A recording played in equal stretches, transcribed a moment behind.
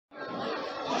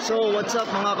So what's up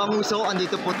mga kamuso,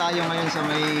 andito po tayo ngayon sa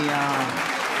may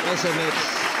SMX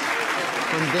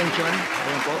Convention.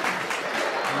 Ayan po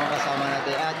mga kasama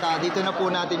natin. At dito na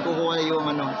po natin kukuha yung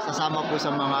sasama po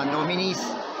sa mga nominees.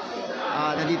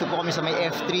 Nandito po kami sa may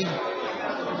F3.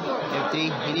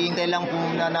 Hinihintay lang po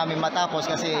na namin matapos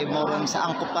kasi moron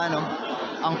sa angkop pa, no?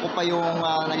 Angkop pa yung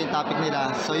naging topic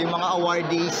nila. So yung mga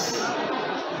awardees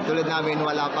tulad namin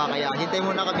wala pa, kaya hintay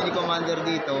muna kami ni Commander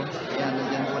dito. Ayan,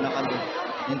 nandiyan muna kami.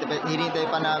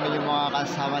 Hinihintay pa namin yung mga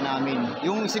kasama namin.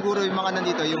 Yung siguro yung mga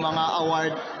nandito, yung mga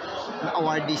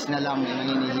awardees na lang yung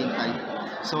hinihintay.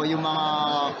 So yung mga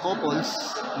couples,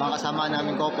 mga kasama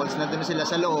namin couples, nandun sila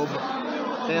sa loob.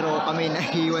 Pero kami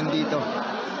nahiwan dito.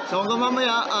 So hanggang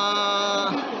mamaya,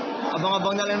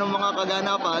 abang-abang na lang ng mga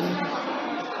kaganapan.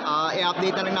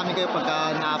 I-update na lang namin kayo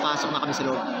pagka napasok na kami sa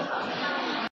loob.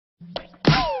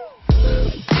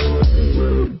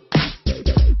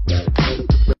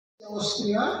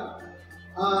 Austria,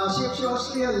 CFC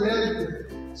Austria led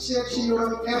CFC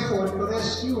Europe effort to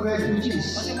rescue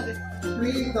refugees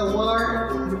fleeing the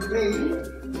war in Ukraine.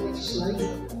 Next slide.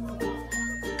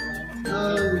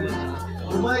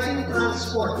 Providing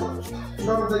transport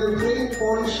from the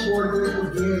Ukraine-Polish border to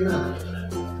Vienna,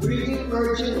 bringing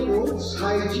urgent goods,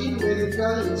 hygiene,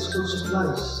 medical, and school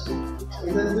supplies.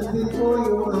 And nandun din po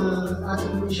yung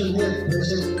ating mission head,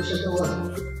 present po siya doon.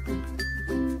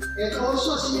 And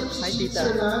also CFC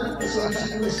Switzerland,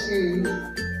 CFC WC6A,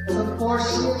 and of course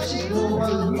CFC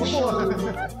Global Mission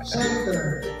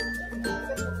Center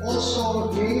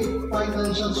also gave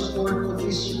financial support to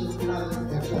this humanitarian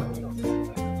effort.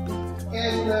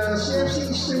 And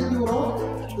CFC Eastern Europe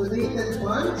donated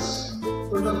funds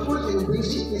for the food and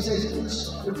basic necessities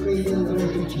of Ukrainian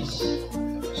refugees.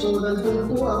 So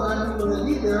nandun po ang ating mga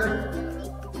leader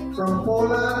from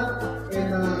Poland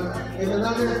and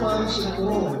another funds in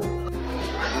Rome.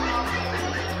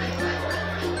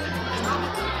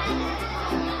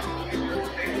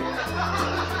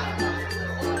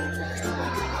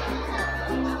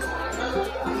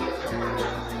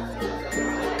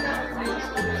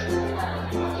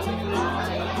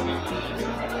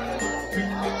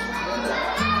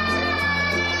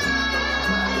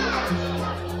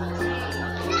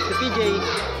 PJ,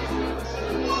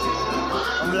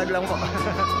 ang vlog lang po.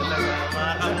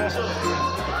 Mga kamuso.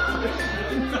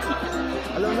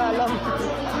 Alam na alam.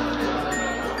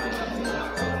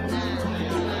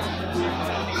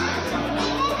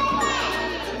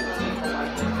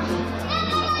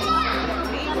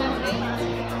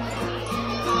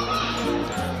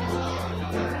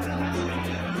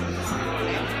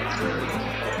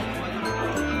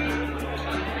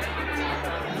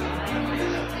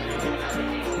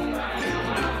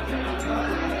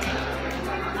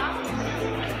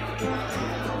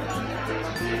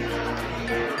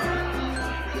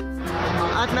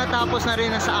 At natapos na rin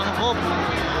na sa angkop.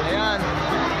 Ayan,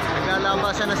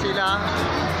 naglalabasan na sila.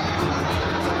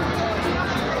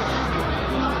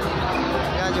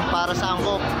 Ayan, yung para sa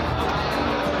angkop.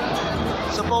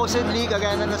 Supposedly,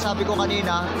 kagaya na nasabi ko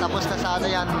kanina, tapos na sana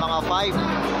yan, mga 5.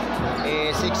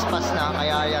 6 pass na,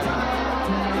 kaya yan.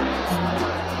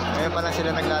 Kaya pa lang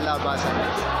sila naglalabasan.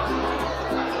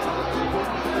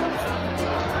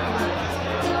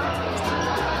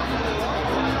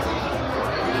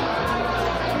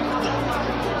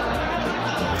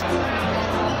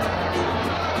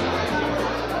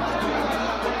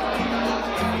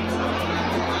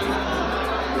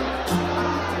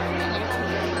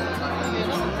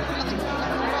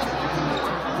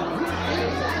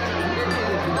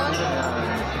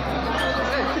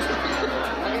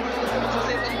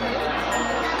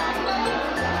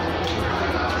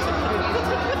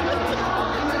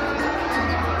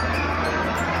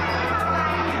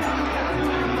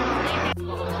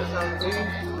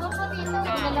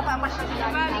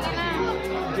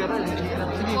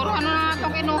 Puro ano na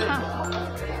itong kinuha.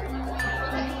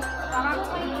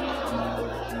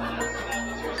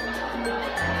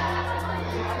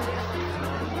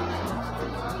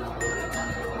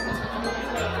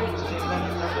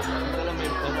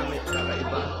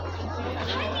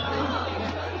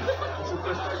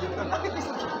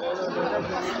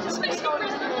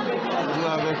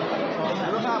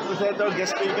 Presenter,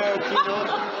 guest speaker,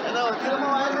 keynote. Ano, tira mo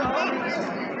ano?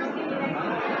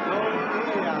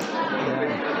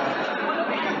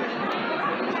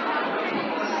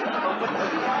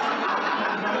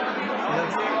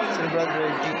 Si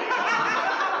Brother G.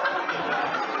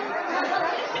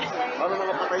 Paano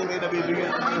nakapatay na yung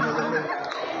nabibigyan?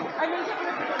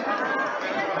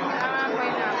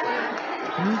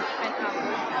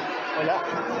 Wala?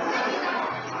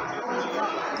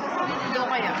 Ito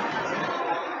kaya?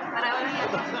 Pareho lang yan.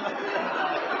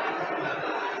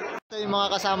 yung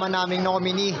mga kasama naming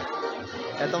nominee.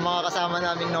 Ito mga kasama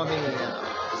naming nominee.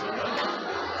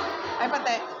 Ay,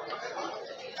 pati.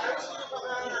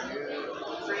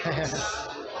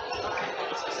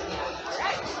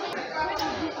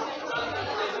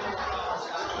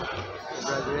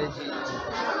 Brother Reggie.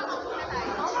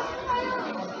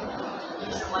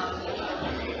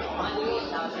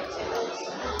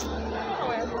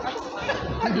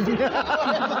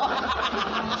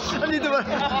 Andito ba?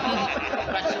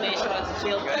 Congratulations,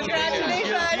 Shield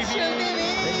TV.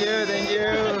 Thank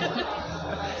you.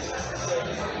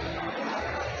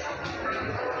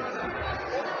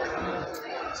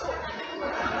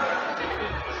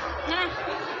 Na.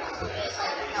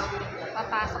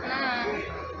 Papasok na.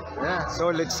 Yeah, so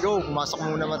let's go. Pumasok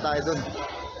muna naman tayo dun.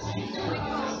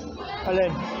 Alin?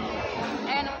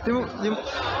 Ayan. Yung...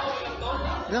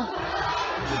 Yeah.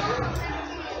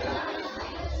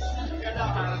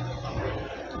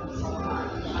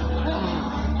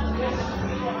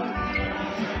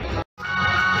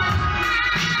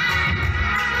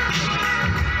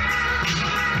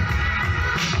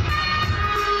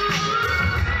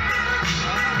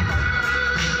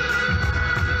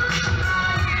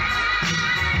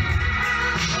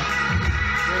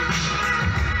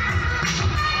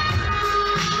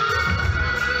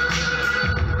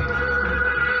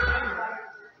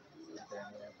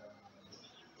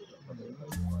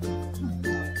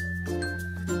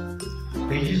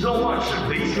 Thank you so much,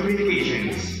 Blaze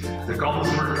Communications, the Couples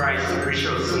for Christ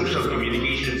official social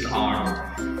communications arm.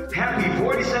 Happy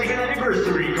 42nd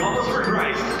anniversary, Couples for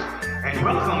Christ, and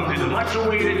welcome to the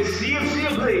much-awaited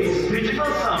CFC ABLAZE Digital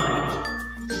Summit.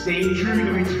 Staying true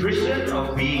to its vision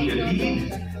of being the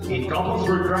lead in Couples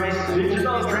for Christ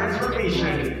digital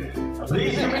transformation,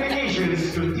 Blaze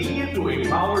Communications continue to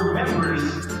empower members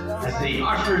as they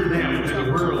usher them to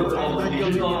the world of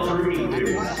digital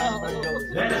creatives.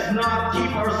 Let's not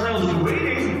keep ourselves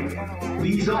waiting.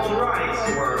 Please all rise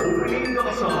for our opening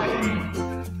doxology.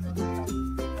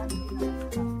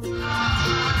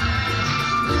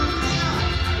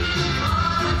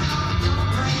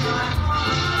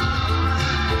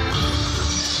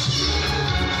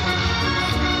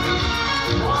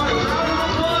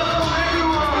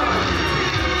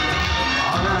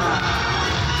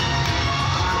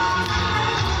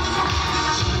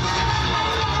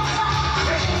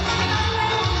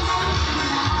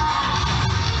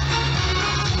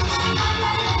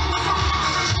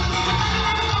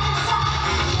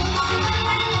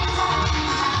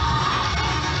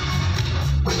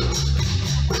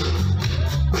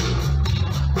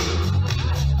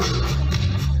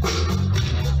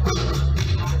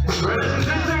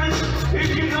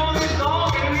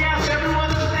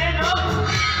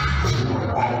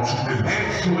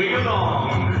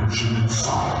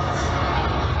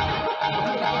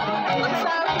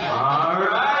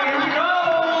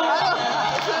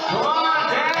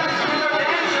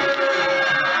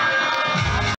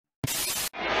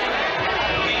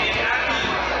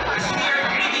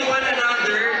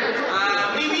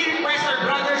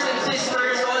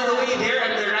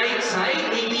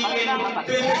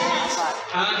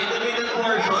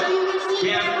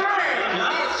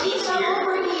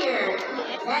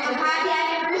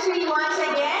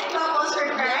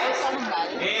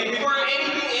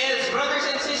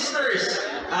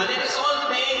 Let us all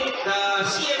thank the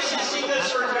CFC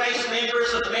Singles for Christ members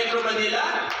of Metro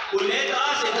Manila who led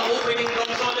us in the opening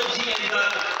doxology and the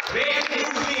very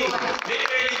moving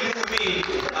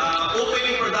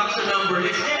opening production number.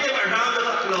 Let's give them a round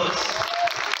of applause.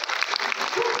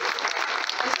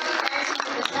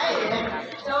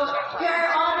 So we are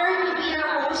honored to be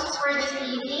your hosts for this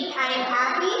evening. I am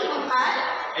Abby,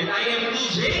 and I am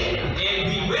PJ, and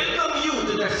we welcome you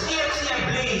to the CFC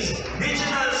ABLAZE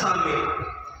Digital Summit.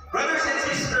 Brothers and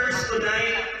sisters,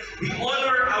 tonight we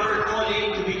honor our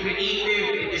calling to be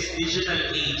creative in this digital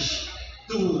age,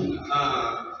 to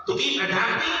keep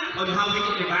adapting on how we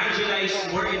can evangelize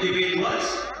more individuals,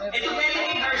 and to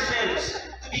dedicate ourselves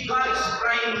to be God's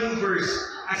prime movers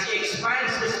as He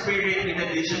expands the Spirit in the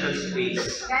digital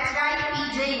space. That's right,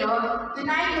 PJ. No?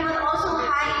 Tonight we will also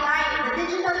highlight the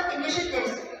digital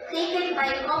initiatives taken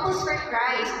by Couples for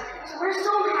Christ. So we're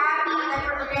so happy that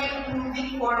we're already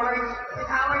moving forward with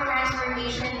our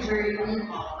transformation journey. We've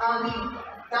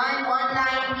done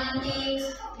online meetings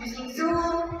using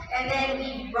Zoom, and then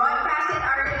we broadcasted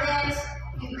our events,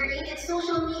 we created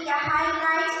social media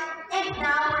highlights, and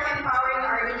now we're empowering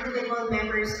our individual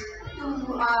members to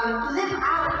live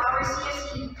out our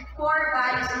CFC core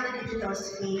values in the digital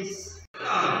space.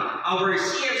 Our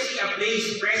CFC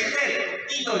ABLAZE President,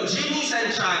 Tito Jimmy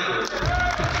Santiago.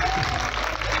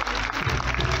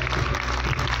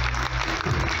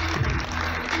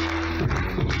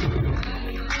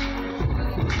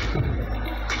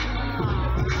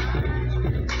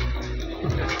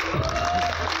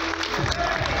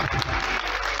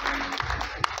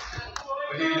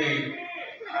 evening.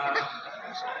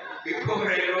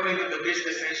 Before I go into the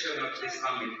business session of this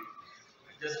summit,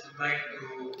 I just would like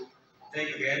to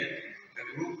thank again the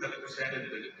group that presented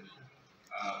the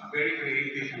very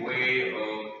creative way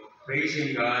of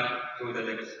praising God through the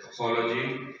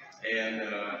doxology and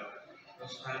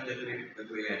those talented that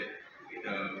we had with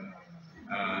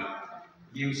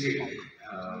music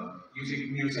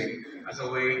as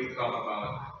a way to talk about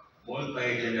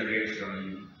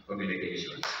multi-generation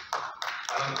communications.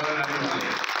 Alam ko natin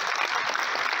ulit.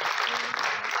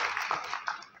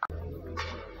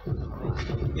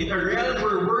 In a realm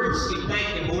where words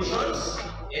ignite emotions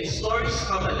and stories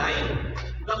come alive,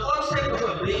 the concept of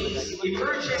a blaze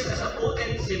emerges as a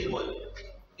potent symbol.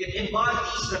 It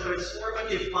embodies the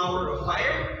transformative power of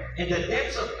fire and the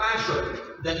depths of passion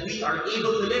that we are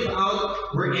able to live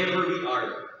out wherever we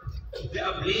are. The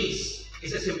ablaze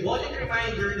is a symbolic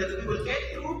reminder that we will get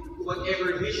through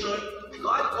whatever mission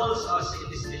God calls us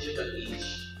in this digital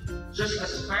age. Just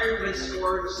as fire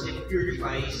transforms and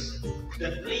purifies,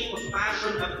 the flame of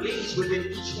passion ablaze within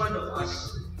each one of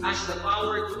us has the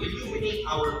power to illuminate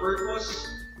our purpose,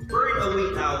 burn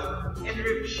away doubt, and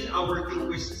reveal our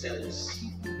truest selves.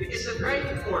 It is a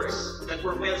driving force that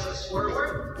propels us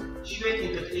forward, even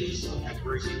in the face of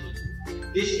adversity.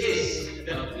 This is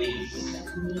the ablaze.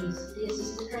 This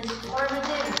is the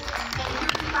transformative and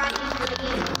purifying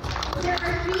flame. There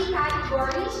are 3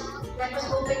 categories that was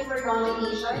open for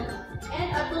nomination, and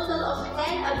a total of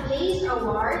 10 Ablaze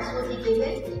Awards will be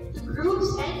given to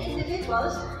groups and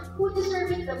individuals who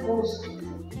deserve it the most.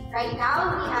 Right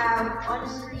now, we have on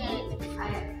screen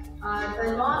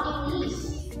the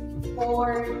nominees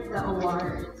for the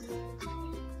awards.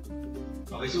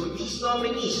 Okay, so these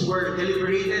nominees were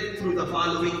deliberated through the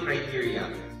following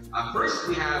criteria. First,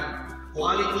 we have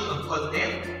quality of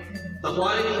content. The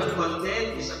quality of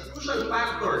content is a crucial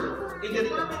factor in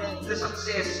determining the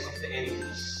success of the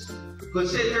entities.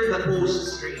 Consider the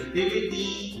post's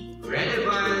creativity,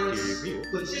 relevance,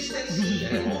 consistency,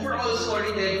 and overall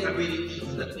storytelling ability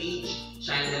of the page,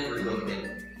 channel, or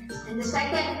content. And the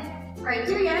second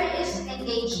criteria is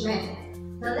engagement.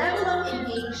 The level of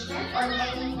engagement on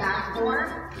any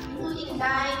platform, including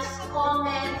likes,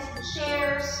 comments,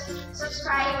 shares,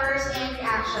 subscribers, and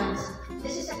reactions.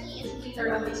 This is a key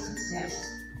indicator of its success.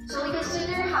 So we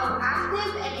consider how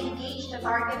active and engaged the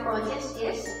target audience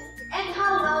is, and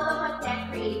how well the content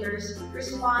creators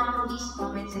respond to these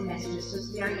comments and messages. So it's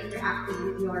very interactive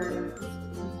with your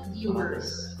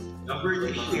viewers. Number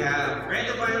 3, we have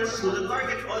relevance to the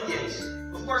target audience.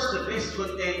 Of course, the best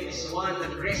content is one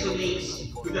that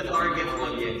resonates with the target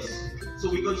audience. So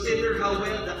we consider how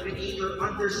well the creator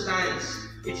understands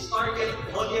its target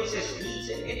audience's needs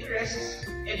and interests,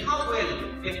 and how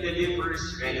well it delivers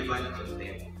relevant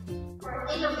content. For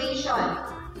innovation,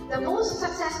 the most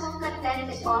successful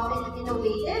content is often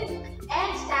innovative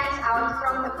and stands out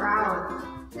from the crowd.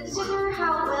 Consider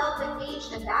how well the page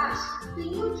adapts to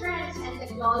new trends and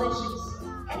technologies,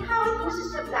 and how it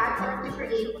uses the platform to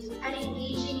create an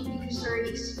engaging user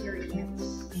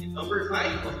experience. Number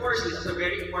 5, of course, this is a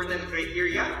very important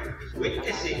criteria,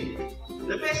 witnessing.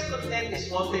 The best content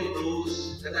is often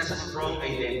those that has a strong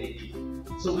identity.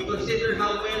 So we consider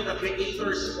how well the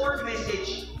creator's core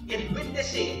message and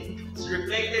witnessing is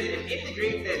reflected and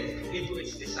integrated into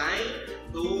its design,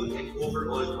 tone, and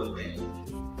overall content.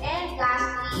 And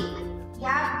lastly, we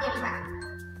have impact.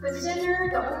 Consider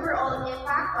the overall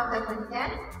impact of the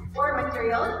content or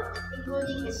material,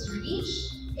 including its reach,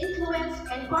 influence,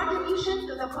 and contribution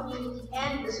to the community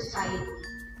and the society.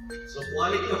 So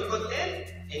quality of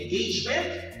content,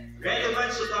 engagement,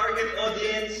 relevance to target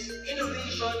audience,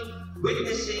 innovation,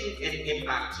 witnessing, and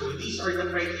impact. So these are the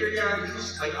criteria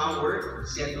used by our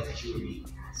set of jury.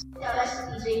 Tell us,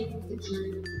 TJ, the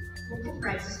jury. Who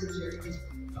comprises the jury?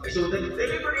 Okay, so the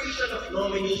deliberation of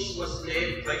nominees was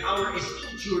led by our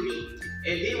esteemed jury,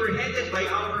 and they were headed by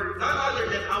none other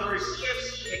than our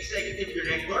CFC Executive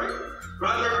Director,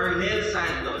 Brother Ariel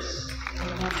Santos.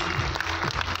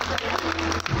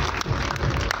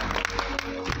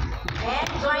 And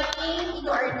joining Tito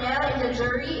Arnel in the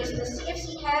jury is the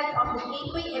CFC Head of the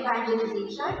Gateway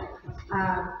Evangelization,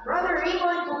 Brother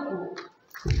Raymond Buku.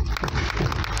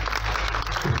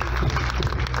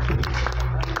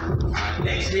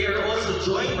 Next, they are also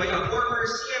joined by a former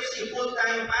CFC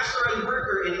full-time pastoral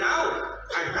worker and now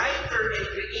a writer and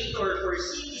creator for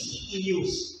CBCT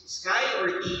News, Sky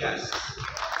Ortigas.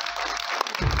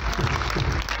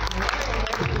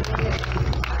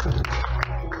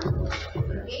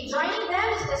 Okay, joining them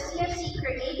is the CFC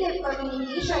Creative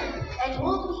Communication and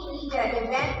Multimedia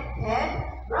Event Head,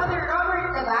 Brother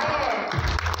Robert Labaye.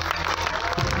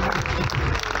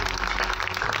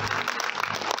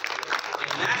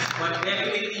 but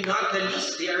definitely not the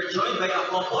least, they are joined by a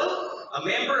couple, a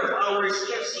member of our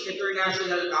CFC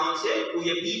International Council,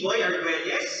 Kuya B-Boy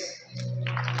Arguelles,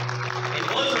 and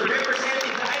also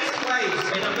representing the IC Wives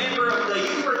and a member of the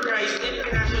Youth for Christ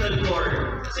International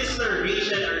Board, Sister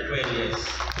Rachel Arguelles.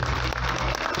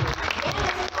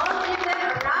 All give them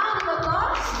a round of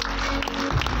applause.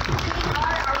 These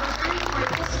are our first for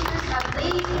this year's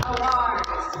ABLAZE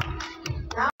Awards.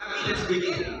 Now, Let's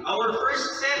begin. Our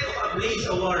first set of ABLAZE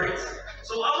Awards.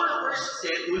 So our first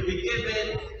set will be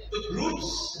given to groups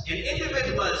and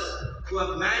individuals who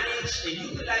have managed and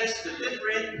utilized the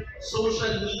different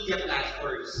social media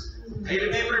platforms. I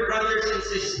remember, brothers and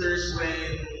sisters, when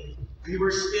we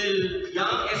were still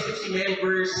young SFC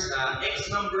members, X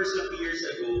numbers of years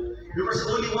ago, there was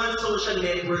only one social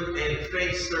network then,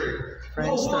 Friendster.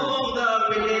 Who among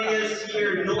the millennials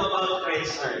here know about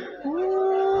Friendster?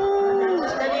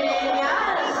 the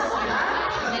millennials.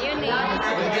 Ayun eh.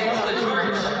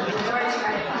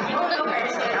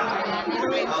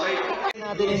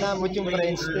 Natin inabot yung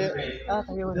Friendster.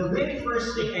 Kayo. The very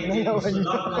first thing I did was to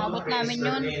log on Inabot namin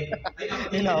yun. I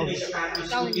updated my status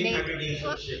Ikaw within hindi. my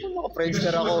relationship.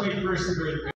 Friendster ako. This was my first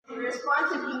girlfriend.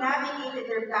 Responsibly navigated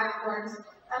their platforms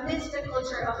amidst the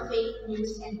culture of fake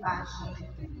news and bashing.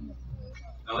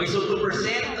 Okay, so to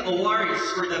present awards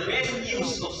for the best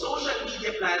use of social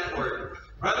media platform,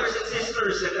 brothers and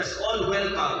sisters, let us all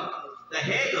welcome the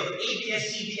head of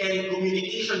ABS-CBN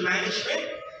Communication Management,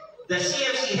 the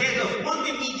CFC head of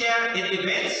Multimedia and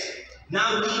Events,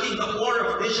 now leading the core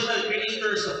of digital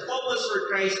creators of Couples for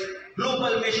Christ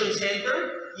Global Mission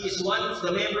Center. He is one of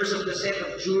the members of the set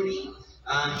of jury.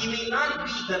 He may not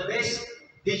be the best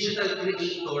digital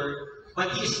creator,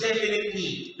 but he is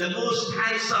definitely the most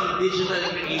handsome digital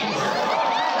creator.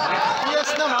 Yes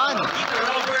naman. Peter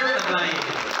Robert Abay.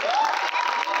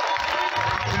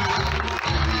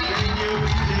 Thank you,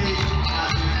 PJ.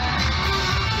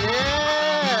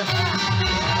 Yes!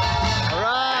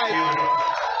 Alright!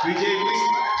 PJ, please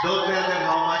don't tell them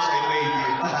how much I paid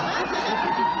you.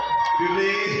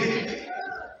 Bibli,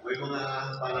 may mga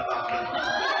palapakan.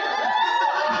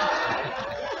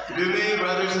 Good evening,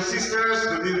 brothers and sisters.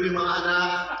 Good evening, mga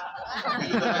anak.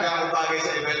 Dito talaga ako bagay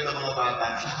sa event ng mga bata.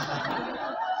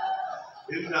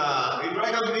 In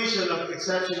recognition of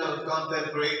exceptional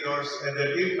content creators and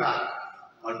their impact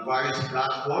on various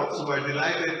platforms, we're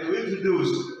delighted to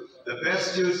introduce the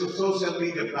Best Use of Social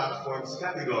Media Platforms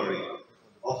category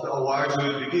of the awards we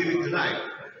will be giving tonight.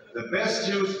 The Best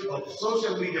Use of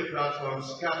Social Media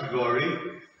Platforms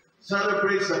category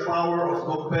celebrates the power of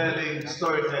compelling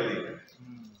storytelling,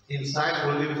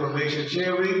 insightful information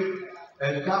sharing,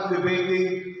 and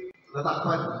captivating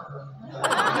natakpan.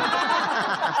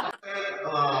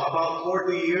 About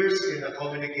 40 years in the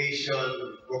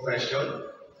communication profession.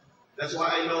 That's why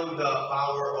I know the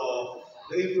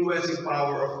influencing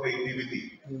power of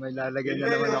creativity. May In lalagyan na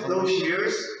many naman of ako. those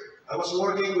years, I was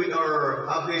working with our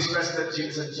ABLAZE President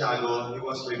Jim Santiago. He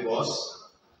was my boss.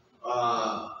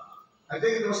 I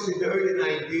think it was in the early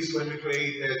 90s when we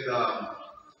created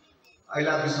I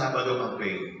Love You Sabado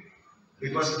campaign.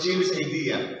 It was Jim's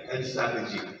idea and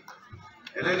strategy.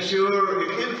 And I'm sure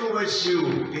it influenced you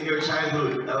in your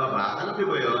childhood. Tama ba? Alam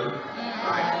niyo ba yun?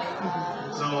 Right.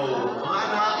 So, mga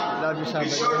anak, Love You Sabado.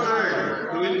 it's your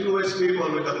turn to influence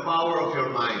people with the power of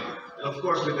your mind. And of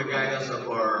course, with the guidance of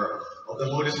the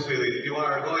Holy Spirit, you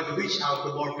are going to reach out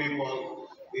to more people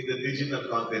in the digital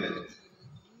continent.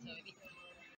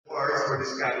 Awards for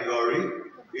this category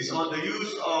is on the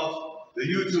use of the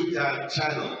YouTube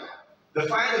channel.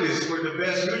 The finalists for the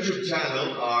best YouTube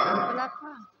channel are Wala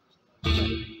pa.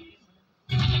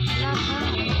 Wala pa.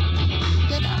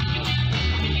 Get up.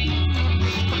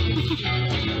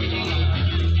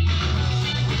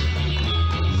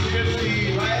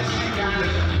 CFC WC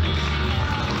Canada,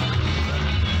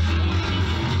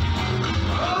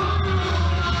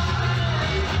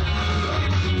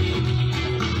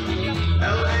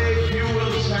 LA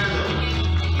Fuel Channel,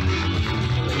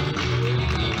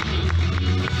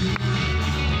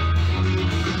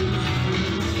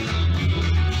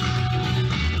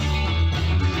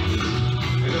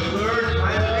 and the third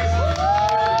finalist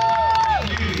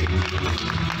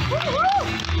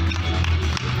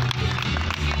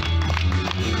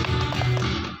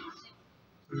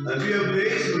and we have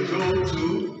days to go to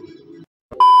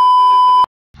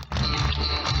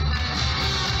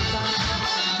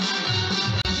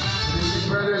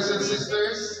Brothers and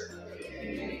sisters,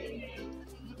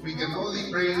 we can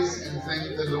only praise and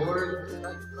thank the Lord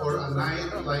for a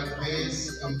night like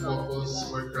this in Couples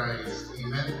for Christ.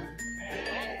 Amen.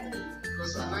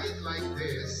 Because a night like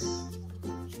this,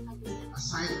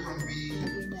 aside from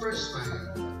being first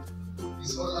time, is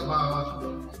it's all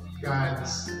about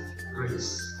God's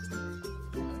grace.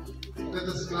 Let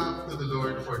us clap to the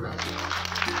Lord for that.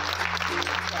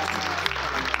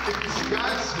 It is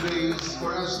God's grace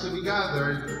for us to be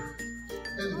gathered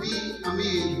and be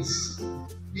amidst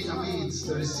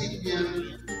the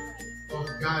recipient of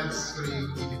God's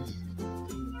creativity.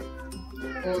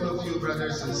 All of you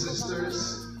brothers and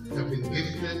sisters have been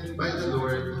gifted by the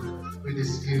Lord with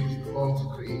this gift of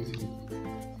creativity.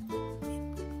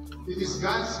 It is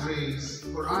God's grace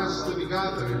for us to be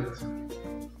gathered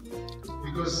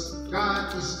because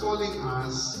God is calling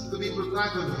us to be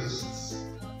protagonists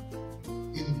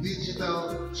in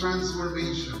digital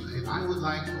transformation, and I would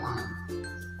like to add,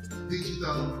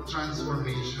 digital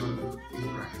transformation in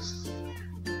Christ.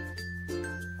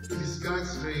 It is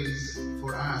God's grace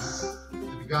for us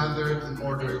to be gathered in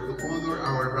order to honor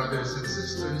our brothers and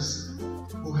sisters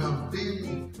who have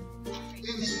been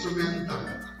instrumental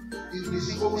in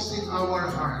disposing our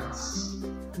hearts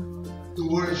to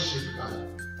worship God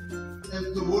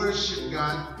and to worship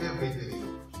God every day.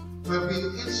 Who have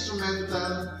been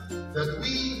instrumental that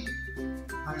we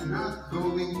are not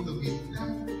going to be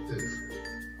tempted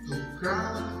to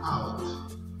crowd out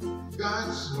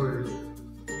God's word,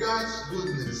 God's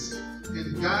goodness,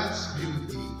 and God's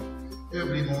beauty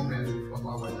every moment of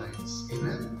our lives.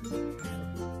 Amen?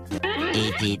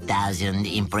 80,000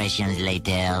 impressions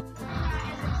later.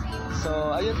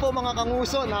 So, ayun po mga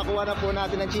kanguso, nakuha na po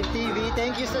natin ng Chin TV.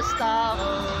 Thank you sa staff.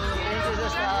 Thank you sa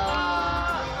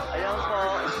staff. Ayan po.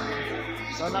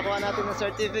 So, nakuha natin ng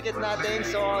certificate natin.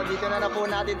 So, dito na po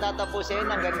natin tatapusin.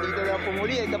 Hanggang dito lang po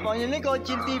muli. Ito po ang inyong lingkod,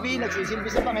 Chin TV. Nagsisilbi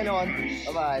sa Panginoon.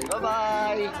 Bye-bye.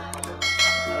 Bye-bye.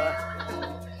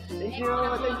 Thank you.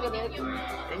 Thank you.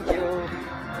 Thank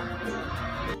you.